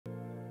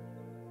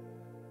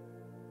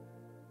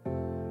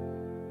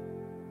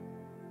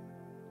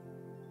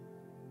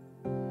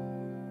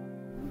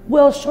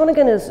Well,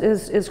 Shawnigan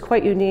is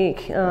quite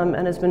unique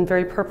and has been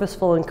very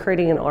purposeful in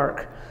creating an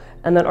arc.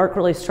 And that arc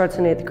really starts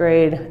in 8th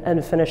grade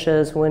and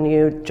finishes when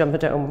you jump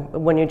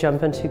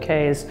into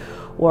Ks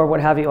or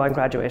what have you on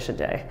graduation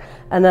day.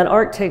 And that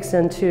arc takes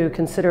into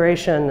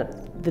consideration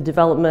the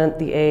development,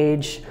 the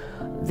age,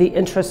 the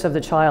interests of the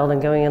child, and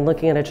going and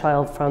looking at a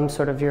child from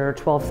sort of your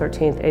 12th,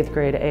 13th, 8th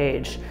grade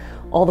age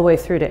all the way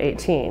through to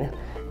 18.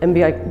 And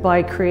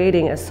by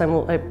creating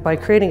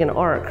an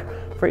arc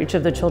for each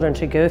of the children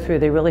to go through,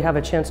 they really have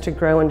a chance to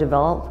grow and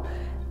develop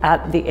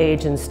at the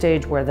age and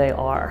stage where they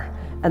are.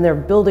 And they're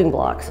building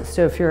blocks.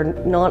 So if you're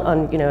not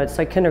on, it's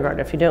like kindergarten.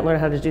 If you don't learn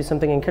how to do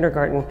something in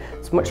kindergarten,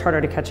 it's much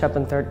harder to catch up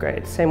in 3rd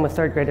grade. Same with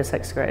 3rd grade to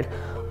 6th grade.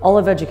 All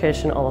of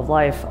education, all of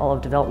life, all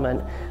of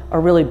development are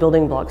really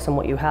building blocks on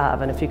what you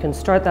have. And if you can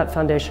start that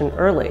foundation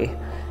early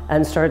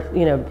and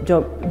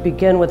don't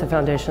begin with the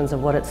foundations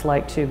of what it's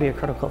like to be a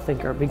critical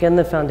thinker. Begin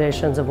the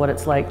foundations of what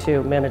it's like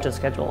to manage a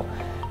schedule.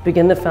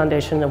 Begin the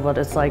foundation of what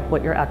it's like,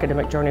 what your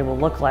academic journey will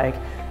look like.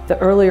 The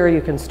earlier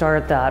you can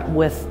start that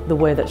with the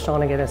way that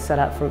Shawnigan is set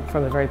up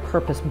from a very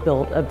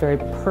purpose-built, a very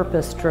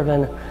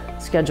purpose-driven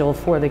schedule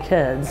for the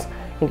kids,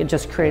 I think it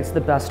just creates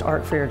the best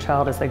arc for your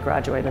child as they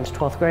graduate into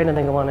 12th grade and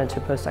then go on into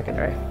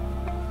post-secondary.